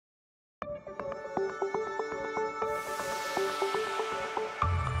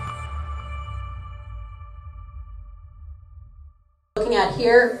at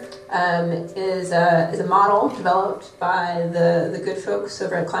here is a model developed by the good folks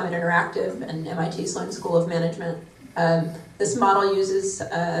over at Climate Interactive and MIT Sloan School of Management. This model uses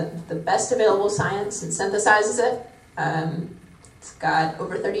the best available science and synthesizes it. It's got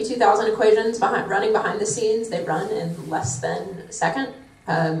over 32,000 equations running behind the scenes. They run in less than a second.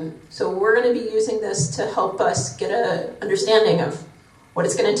 So we're going to be using this to help us get an understanding of what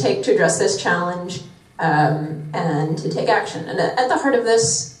it's going to take to address this challenge and to take action. And at the heart of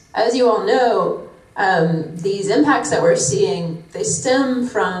this, as you all know, these impacts that we're seeing, they stem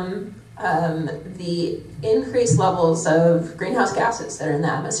from the increased levels of greenhouse gases that are in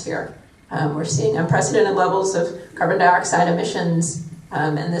the atmosphere. We're seeing unprecedented levels of carbon dioxide emissions,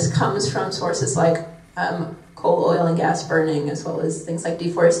 and this comes from sources like coal, oil, and gas burning, as well as things like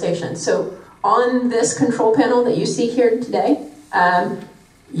deforestation. So on this control panel that you see here today,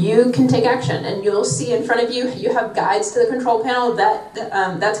 you can take action, and you'll see in front of you, you have guides to the control panel.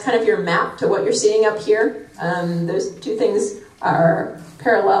 That's kind of your map to what you're seeing up here. Those two things are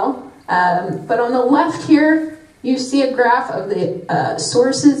parallel. But on the left here, you see a graph of the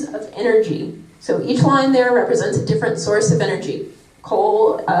sources of energy. So each line there represents a different source of energy.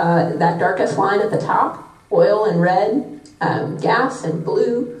 Coal, that darkest line at the top, oil in red, gas in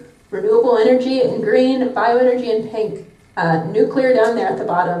blue, renewable energy in green, bioenergy in pink, nuclear down there at the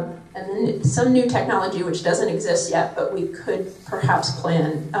bottom, and then some new technology which doesn't exist yet, but we could perhaps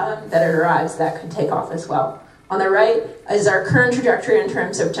plan that it arrives that could take off as well. On the right is our current trajectory in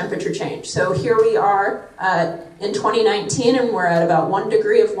terms of temperature change. So here we are in 2019, and we're at about 1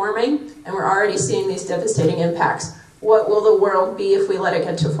 degree of warming, and we're already seeing these devastating impacts. What will the world be if we let it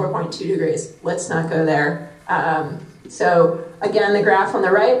get to 4.2 degrees? Let's not go there. So again, the graph on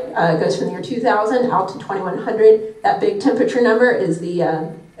the right goes from the year 2000 out to 2100. That big temperature number is the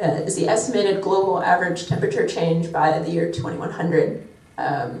estimated global average temperature change by the year 2100.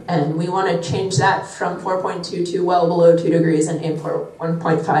 And we want to change that from 4.2 to well below 2 degrees and aim for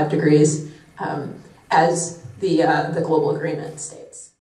 1.5 degrees as the global agreement states.